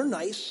 Those are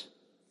nice,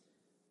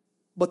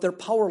 but they're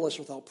powerless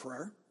without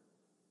prayer.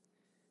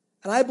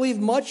 And I believe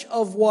much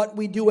of what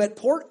we do at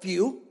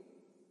Portview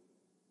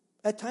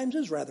at times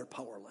is rather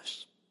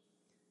powerless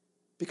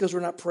because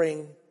we're not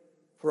praying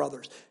for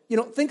others. You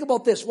know, think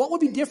about this. What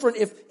would be different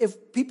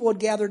if people had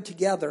gathered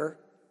together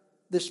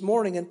this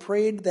morning and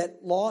prayed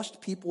that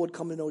lost people would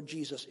come to know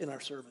Jesus in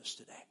our service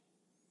today?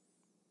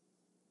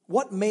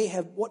 What may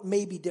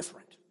be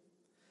different?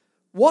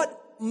 What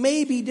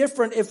may be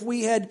different if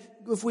we had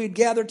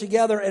gathered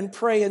together and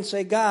pray and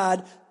say,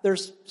 God,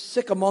 there's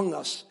sick among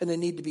us and they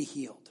need to be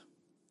healed?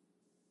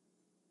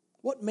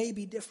 What may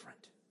be different?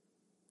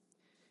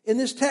 In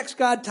this text,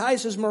 God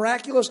ties his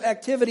miraculous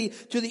activity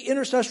to the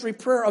intercessory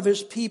prayer of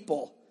his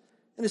people.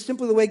 And it's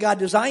simply the way God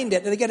designed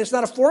it. And again, it's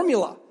not a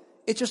formula.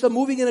 It's just a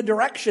moving in a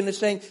direction. It's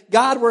saying,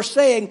 God, we're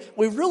saying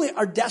we really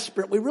are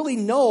desperate. We really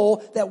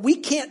know that we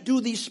can't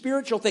do these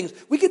spiritual things.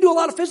 We can do a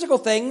lot of physical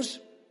things,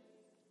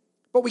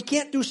 but we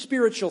can't do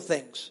spiritual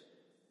things.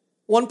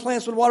 One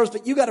plants, one waters,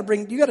 but you got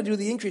to do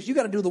the increase. You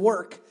got to do the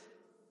work.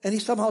 And he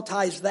somehow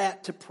ties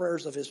that to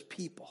prayers of his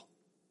people.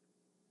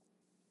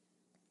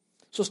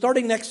 So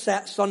starting next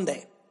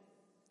Sunday,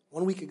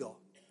 1 week ago,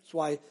 that's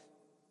why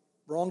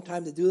wrong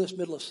time to do this,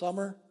 middle of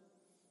summer.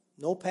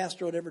 No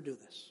pastor would ever do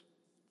this.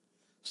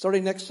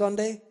 Starting next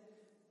Sunday,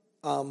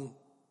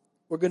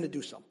 we're going to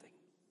do something.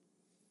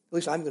 At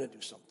least I'm going to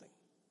do something.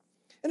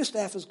 And the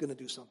staff is going to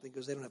do something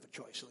because they don't have a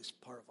choice, at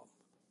least part of them.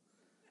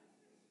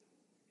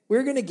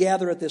 We're going to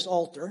gather at this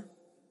altar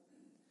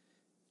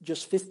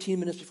just 15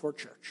 minutes before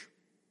church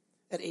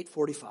at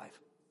 8:45.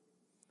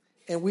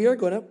 And we are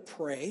going to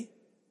pray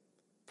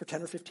for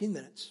 10 or 15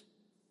 minutes.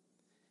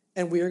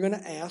 And we are going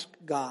to ask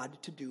God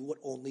to do what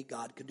only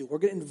God can do. We're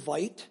going to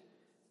invite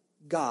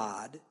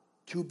God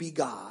to be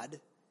God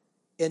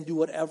and do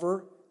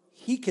whatever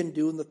he can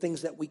do and the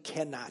things that we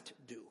cannot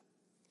do.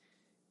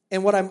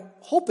 And what I'm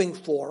hoping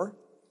for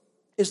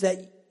is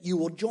that you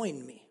will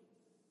join me.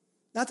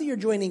 Not that you're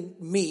joining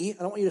me.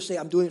 I don't want you to say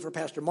I'm doing it for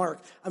Pastor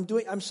Mark.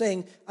 I'm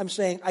saying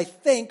I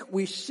think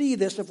we see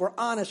this, if we're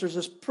honest, there's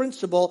this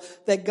principle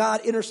that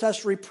God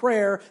intercessory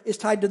prayer is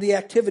tied to the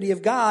activity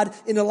of God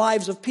in the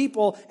lives of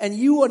people, and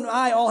you and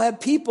I all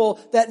have people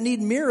that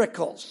need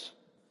miracles.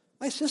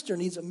 My sister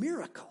needs a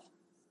miracle.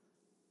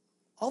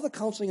 All the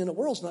counseling in the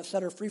world is not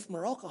set her free from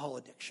her alcohol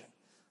addiction.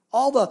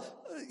 All the,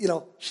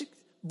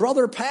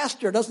 brother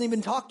pastor doesn't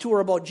even talk to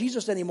her about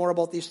Jesus anymore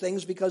about these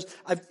things because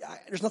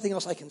there's nothing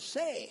else I can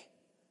say.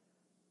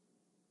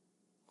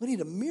 We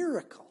need a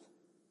miracle.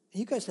 And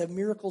you guys have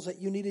miracles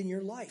that you need in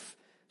your life.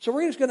 So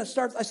we're just going to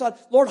start. I thought,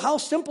 Lord, how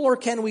simpler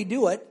can we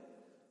do it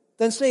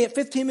than say at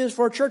 15 minutes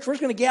before church, we're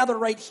just going to gather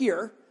right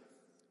here.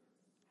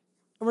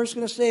 And we're just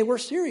going to say, we're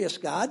serious,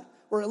 God.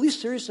 We're at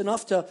least serious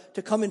enough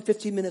to come in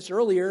 15 minutes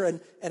earlier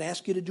and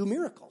ask you to do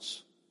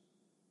miracles.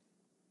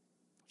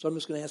 So I'm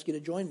just going to ask you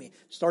to join me.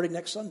 Starting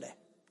next Sunday,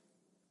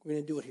 we're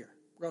going to do it here.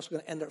 We're also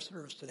going to end our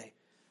service today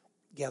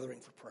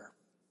gathering for prayer.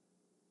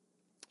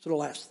 So the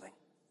last thing.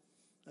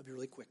 I'll be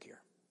really quick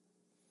here.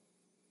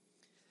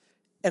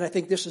 And I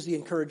think this is the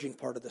encouraging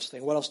part of this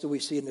thing. What else do we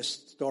see in this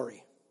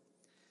story?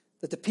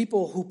 That the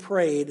people who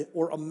prayed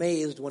were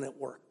amazed when it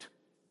worked.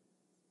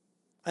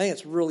 I think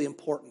it's a really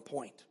important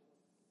point.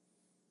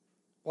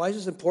 Why is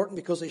this important?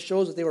 Because it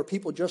shows that they were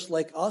people just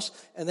like us,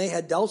 and they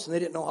had doubts, and they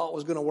didn't know how it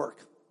was going to work.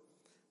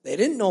 They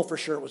didn't know for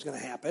sure it was going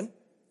to happen.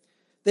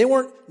 They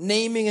weren't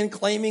naming and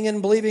claiming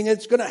and believing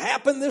it's going to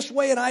happen this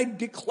way, and I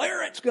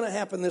declare it's going to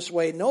happen this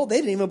way. No, they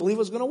didn't even believe it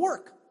was going to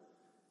work.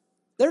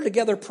 They're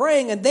together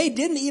praying, and they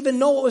didn't even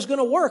know it was going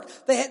to work.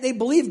 They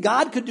believed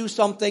God could do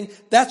something.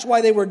 That's why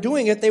they were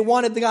doing it. They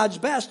wanted God's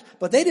best,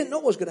 but they didn't know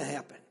what was going to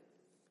happen.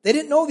 They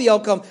didn't know the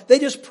outcome. They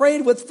just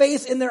prayed with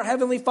faith in their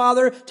Heavenly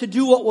Father to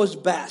do what was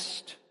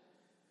best.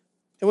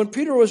 And when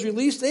Peter was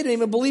released, they didn't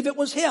even believe it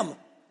was him.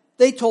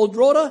 They told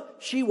Rhoda,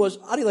 she was,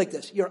 how do you like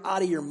this? You're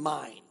out of your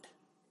mind.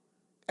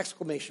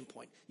 Exclamation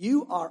point.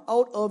 You are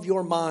out of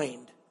your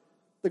mind.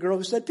 The girl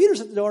who said,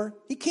 Peter's at the door.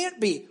 He can't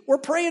be. We're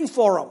praying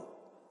for him.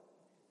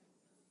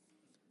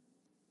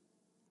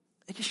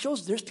 It just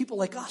shows there's people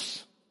like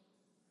us.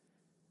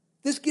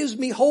 This gives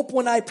me hope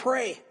when I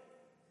pray.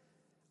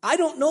 I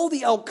don't know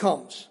the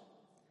outcomes,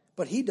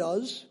 but he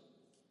does,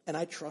 and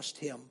I trust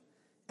him.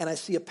 And I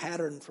see a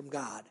pattern from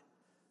God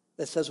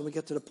that says when we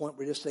get to the point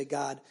where we just say,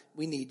 God,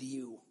 we need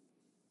you.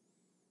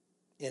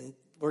 And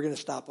we're going to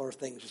stop other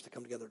things just to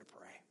come together to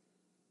pray.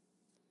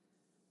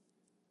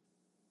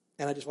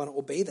 And I just want to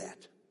obey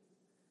that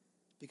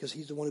because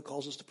he's the one who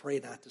calls us to pray,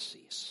 not to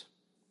cease.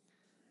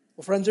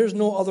 Well, friends, there's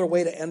no other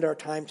way to end our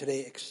time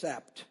today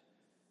except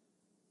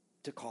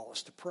to call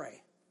us to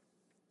pray.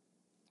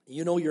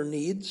 You know your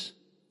needs.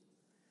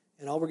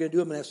 And all we're going to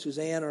do, I'm going to ask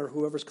Suzanne or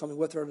whoever's coming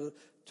with her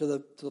to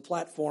the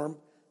platform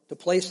to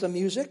play some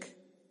music.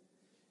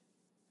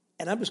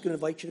 And I'm just going to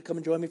invite you to come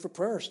and join me for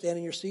prayer. Stand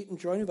in your seat and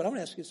join me. But I'm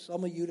going to ask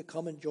some of you to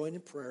come and join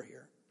in prayer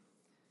here.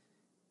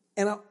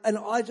 And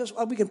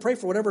we can pray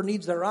for whatever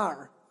needs there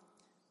are.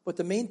 But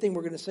the main thing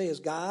we're going to say is,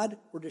 God,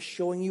 we're just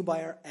showing you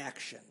by our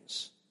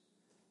actions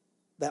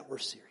that we're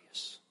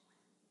serious.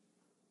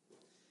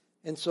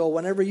 And so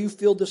whenever you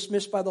feel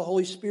dismissed by the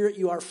Holy Spirit,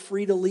 you are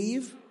free to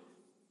leave.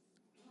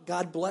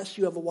 God bless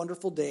you. Have a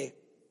wonderful day.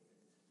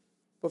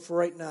 But for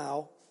right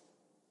now,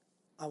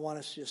 I want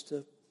us just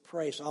to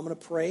pray. So I'm going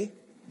to pray.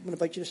 I'm going to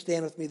invite you to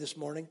stand with me this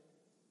morning.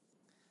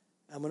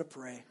 I'm going to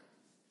pray.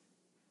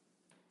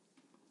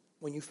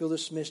 When you feel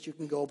dismissed, you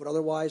can go. But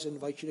otherwise, I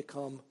invite you to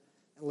come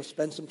and we'll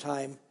spend some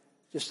time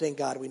just saying,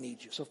 God, we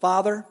need you. So,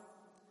 Father,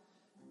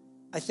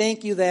 I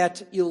thank you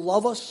that you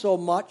love us so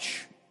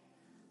much.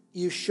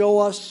 You show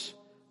us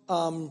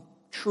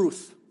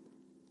truth.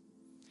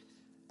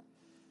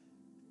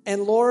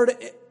 And Lord,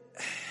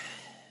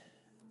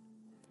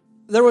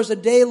 There was a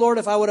day, Lord,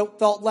 if I would have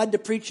felt led to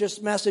preach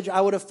this message, I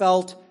would have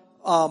felt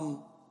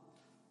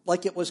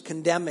like it was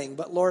condemning.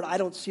 But Lord, I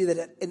don't see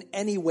that in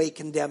any way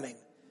condemning.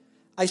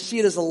 I see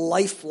it as a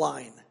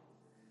lifeline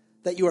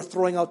that you are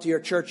throwing out to your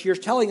church. You're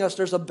telling us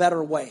there's a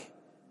better way.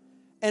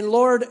 And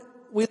Lord,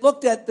 we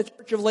looked at the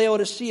church of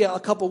Laodicea a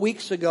couple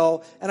weeks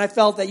ago, and I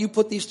felt that you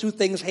put these two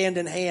things hand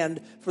in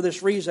hand for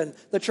this reason.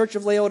 The church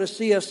of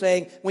Laodicea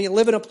saying, when you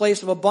live in a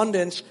place of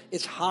abundance,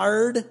 it's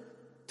hard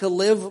to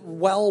live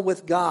well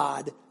with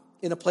God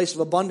in a place of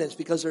abundance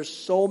because there's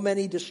so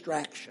many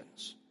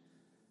distractions.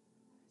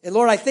 And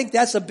Lord, I think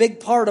that's a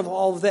big part of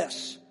all of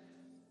this.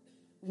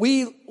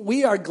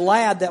 We are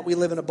glad that we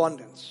live in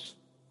abundance.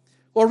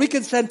 Lord, we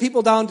can send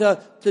people down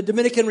to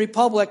Dominican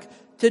Republic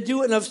to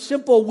do in a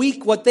simple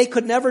week what they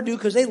could never do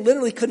because they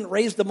literally couldn't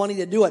raise the money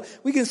to do it.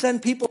 We can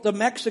send people to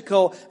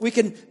Mexico. We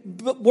can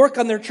work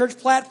on their church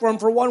platform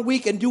for 1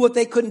 week and do what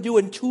they couldn't do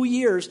in 2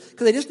 years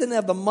because they just didn't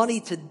have the money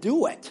to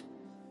do it.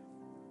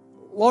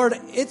 Lord,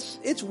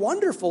 it's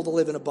wonderful to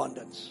live in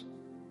abundance,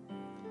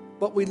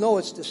 but we know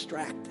it's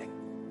distracting.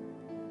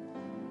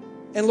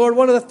 And Lord,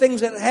 one of the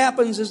things that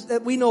happens is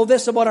that we know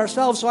this about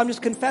ourselves, so I'm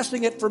just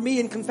confessing it for me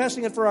and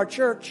confessing it for our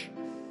church,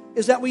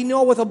 is that we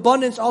know with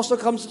abundance also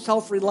comes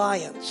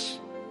self-reliance.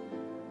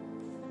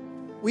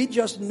 We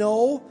just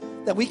know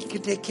that we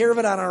can take care of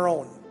it on our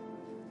own.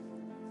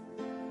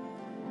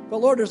 But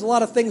Lord, there's a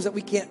lot of things that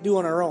we can't do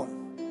on our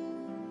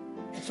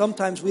own. And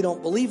sometimes we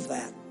don't believe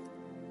that.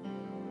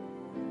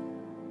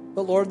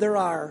 But Lord, there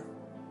are.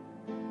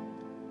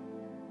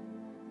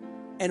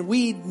 And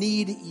we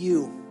need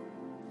you.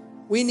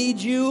 We need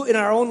you in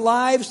our own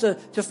lives to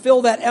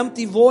fill that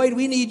empty void.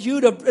 We need you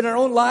in our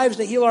own lives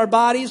to heal our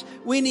bodies.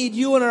 We need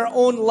you in our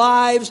own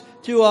lives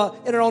in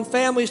our own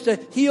families to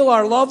heal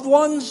our loved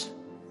ones,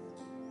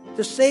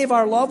 to save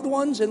our loved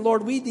ones. And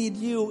Lord, we need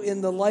you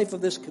in the life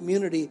of this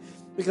community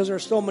because there are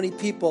so many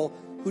people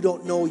who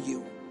don't know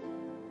you.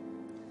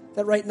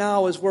 That right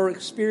now, as we're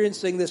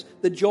experiencing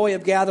the joy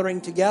of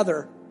gathering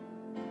together,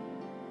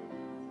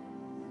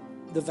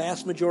 the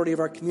vast majority of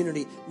our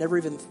community never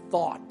even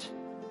thought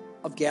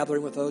of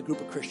gathering with another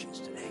group of Christians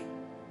today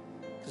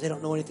because they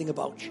don't know anything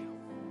about you.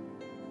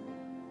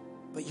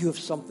 But you have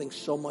something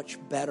so much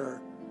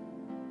better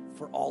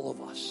for all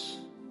of us.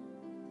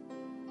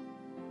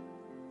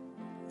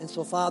 And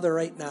so, Father,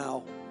 right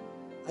now,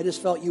 I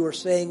just felt you were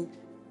saying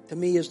to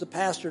me as the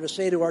pastor to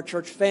say to our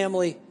church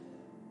family,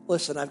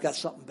 listen, I've got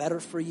something better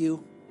for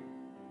you,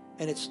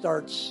 and it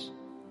starts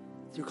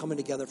through coming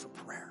together for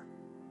prayer.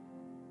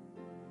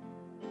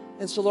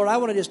 And so, Lord, I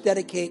want to just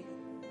dedicate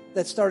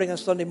that starting on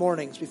Sunday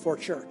mornings before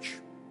church,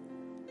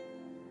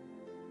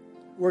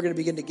 we're going to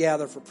begin to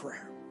gather for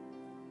prayer.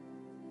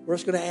 We're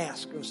just going to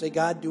ask. We're going to say,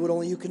 God, do what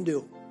only you can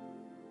do.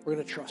 We're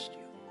going to trust you.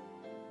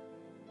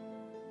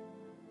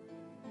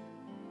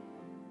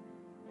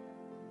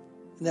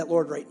 And that,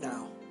 Lord, right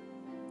now,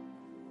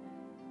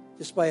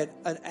 just by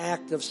an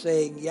act of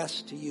saying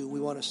yes to you,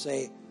 we want to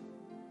say,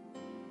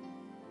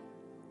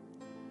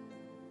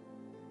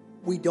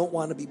 we don't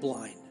want to be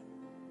blind.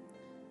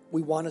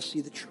 We want to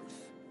see the truth.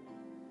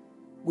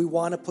 We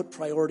want to put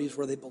priorities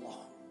where they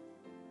belong.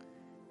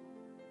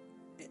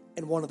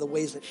 And one of the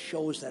ways that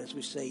shows that is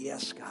we say,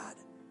 yes, God,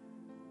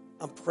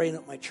 I'm praying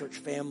at my church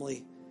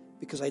family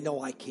because I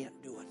know I can't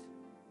do it,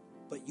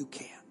 but you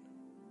can.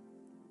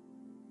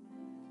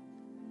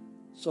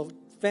 So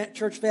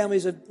church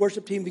families, the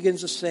worship team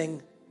begins to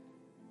sing.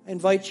 I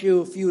invite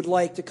you, if you would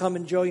like, to come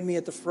and join me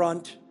at the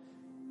front.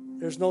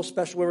 There's no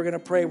special way we're going to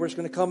pray. We're just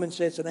going to come and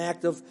say it's an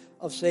act of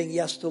saying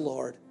yes to the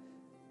Lord.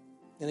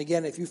 And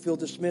again, if you feel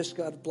dismissed,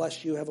 God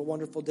bless you. Have a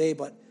wonderful day.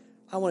 But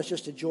I want us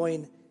just to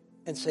join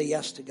and say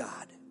yes to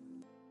God.